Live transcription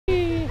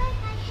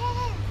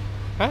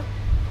Huh?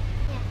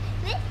 Yeah.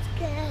 Let's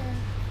go.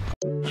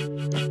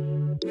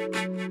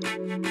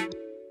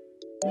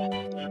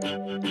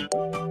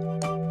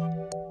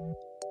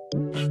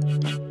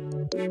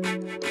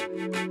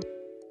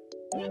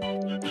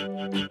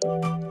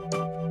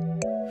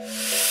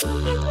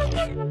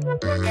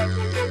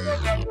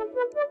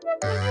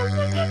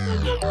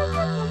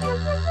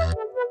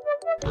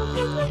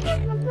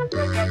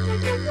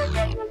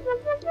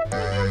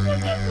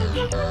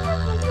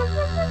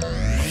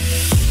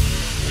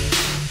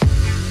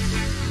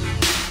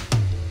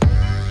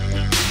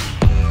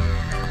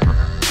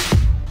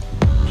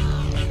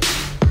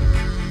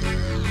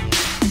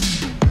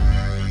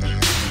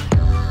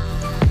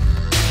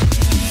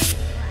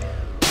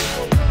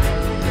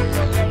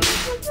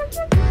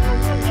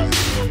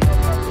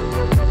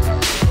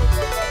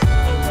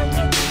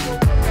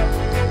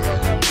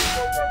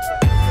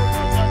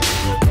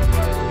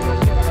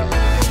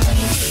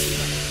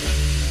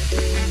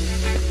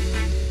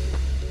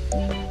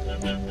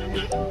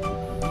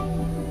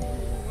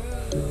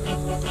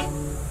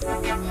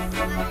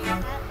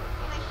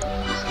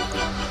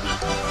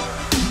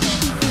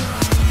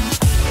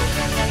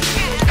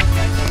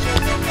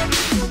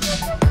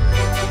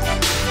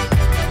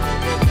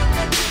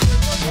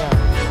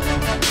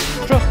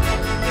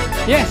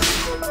 Yes!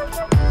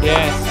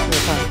 Yes,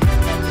 we're fine.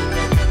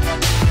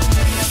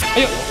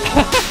 Ayo!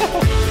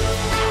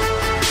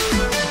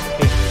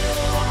 Okay.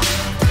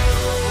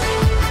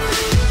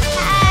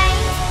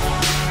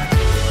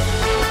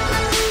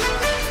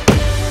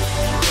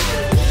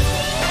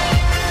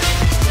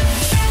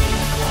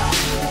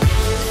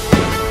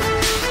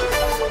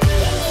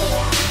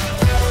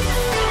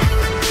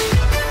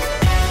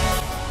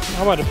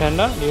 How about the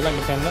panda? Do you like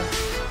the panda?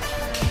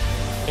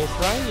 It's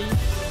Riley.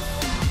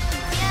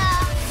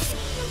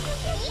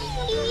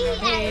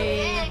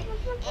 Hey.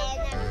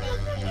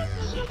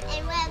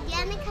 And well,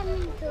 Diana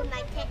coming to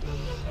my tent.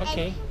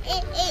 Okay.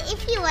 And if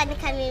you want to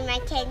come in my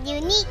tent,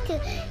 you need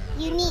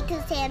to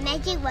say a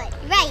magic word.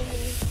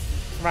 Riley.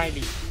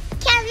 Riley.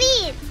 Come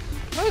in.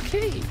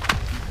 Okay.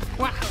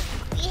 Wow.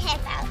 We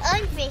have our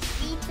own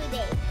frisbee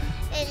today.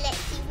 And let's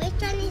see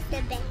which one is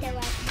the better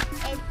one.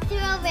 And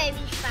throw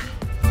very far.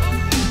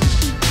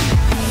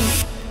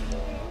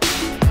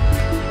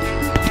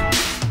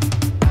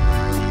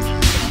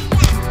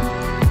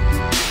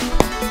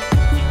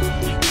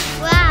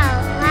 Wow,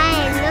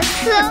 mine looks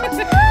so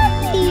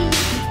pretty.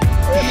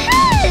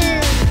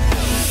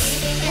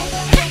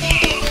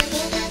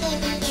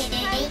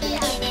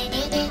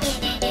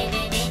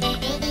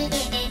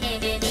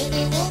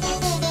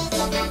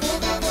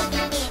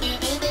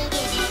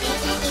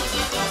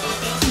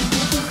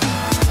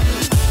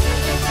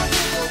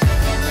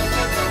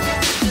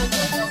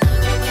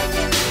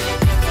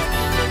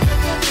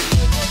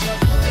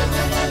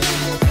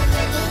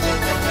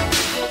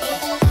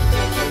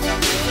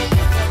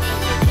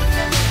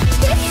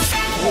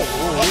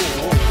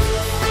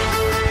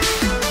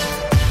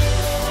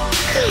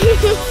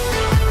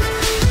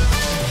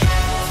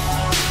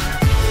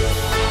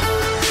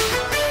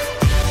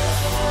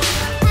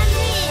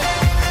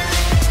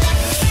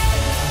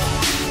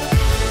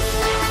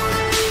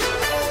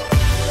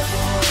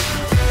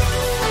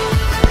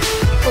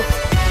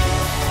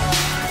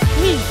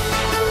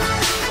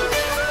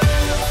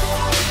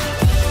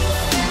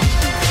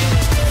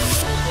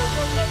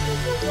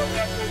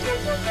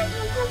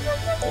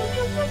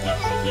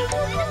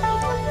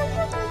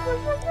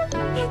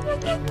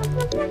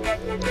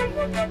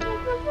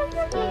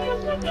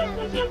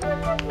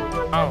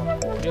 Oh,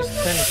 this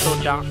tent is so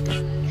dark.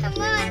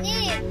 Come on in.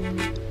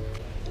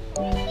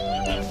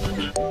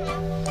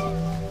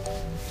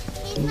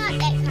 It's not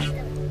that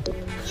comfortable.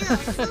 You're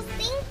so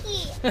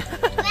stinky.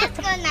 Let's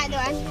go another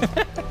one.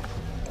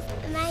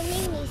 My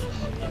name is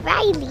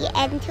Riley,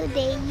 and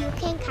today you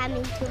can come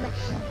into my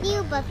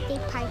new birthday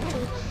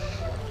party.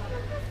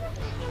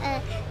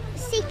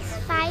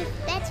 65,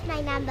 that's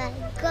my number.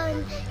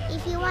 Go,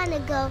 if you want to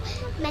go,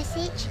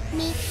 message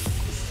me,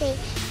 say,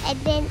 and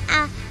then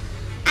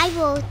I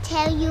will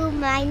tell you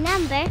my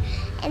number,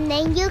 and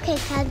then you can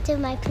come to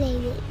my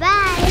playlist.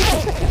 Bye!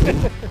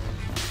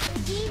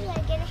 Today we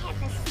are gonna have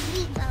a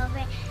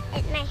sleepover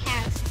at my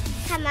house.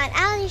 Come on,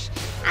 I'm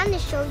gonna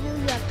show you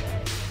your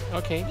bed.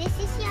 Okay. This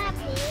is your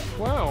bed.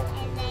 Wow.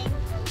 And then you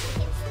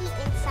can sleep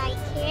inside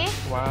here.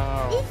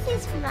 Wow. This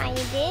is my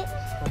bed.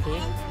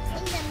 Okay. And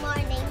in the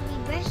morning, we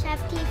brush our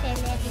teeth and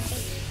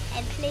everything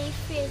and play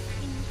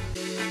frisbee.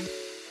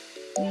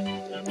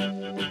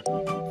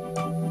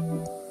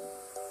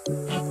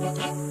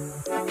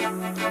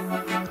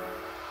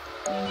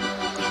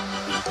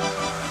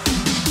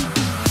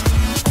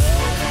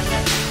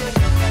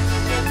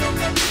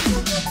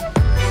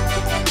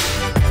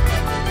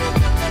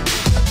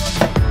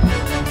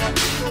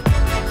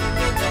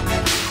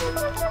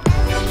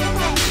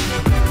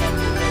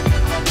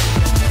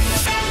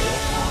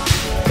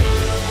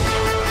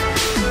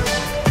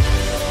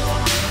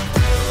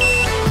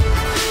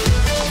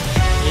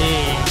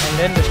 And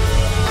then the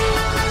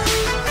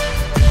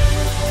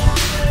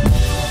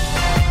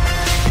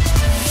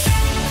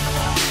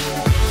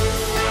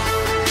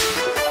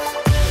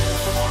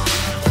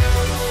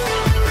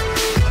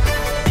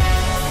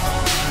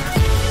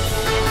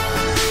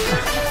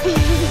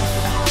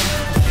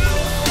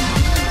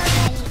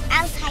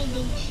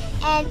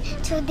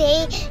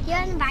today you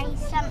want to buy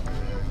some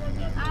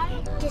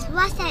orange? Just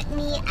WhatsApp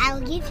me.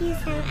 I'll give you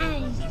some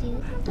orange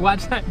juice.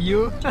 What's that,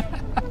 you?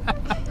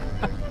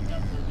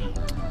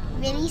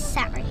 Really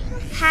sorry.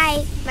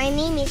 Hi, my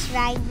name is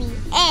Riley,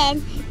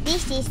 and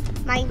this is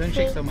my Don't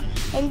shake so much.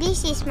 and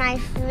this is my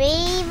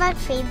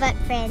favorite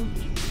friend,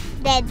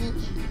 Daddy.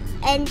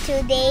 And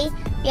today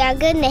we are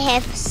gonna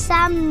have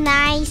some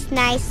nice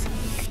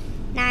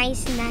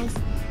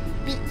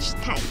beach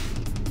time.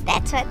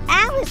 That's what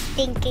I was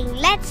thinking.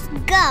 Let's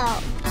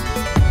go.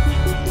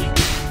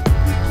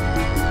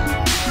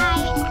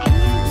 Hi,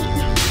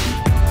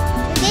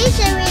 today's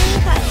a really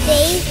hot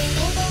day,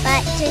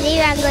 but today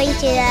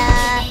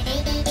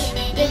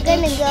we're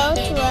gonna go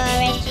to a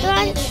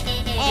restaurant,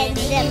 and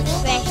the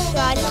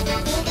restaurant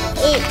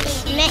is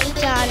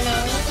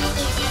McDonald's.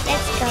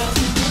 Let's go.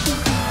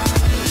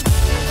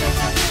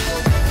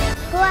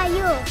 Who are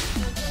you?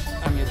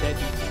 I'm your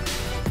daddy.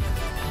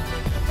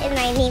 And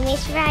my name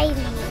is Riley.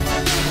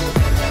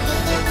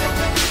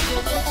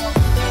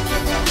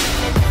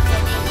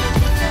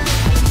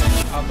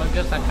 Our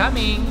burgers are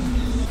coming.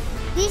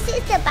 This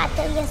is the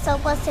button you're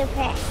supposed to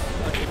press.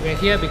 Okay, we're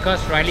here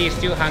because Riley is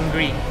still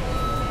hungry.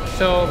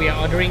 So we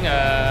are ordering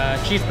a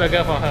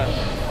cheeseburger for her.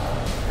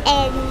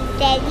 And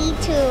Daddy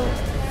too.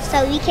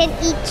 So we can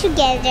eat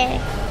together.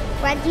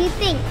 What do you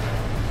think?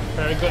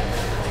 Very good.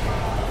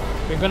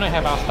 We're gonna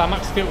have our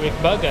stomachs filled with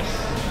burgers.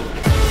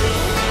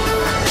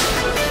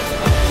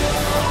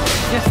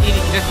 Just eat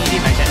it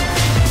like that.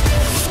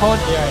 Hold,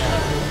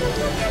 yeah.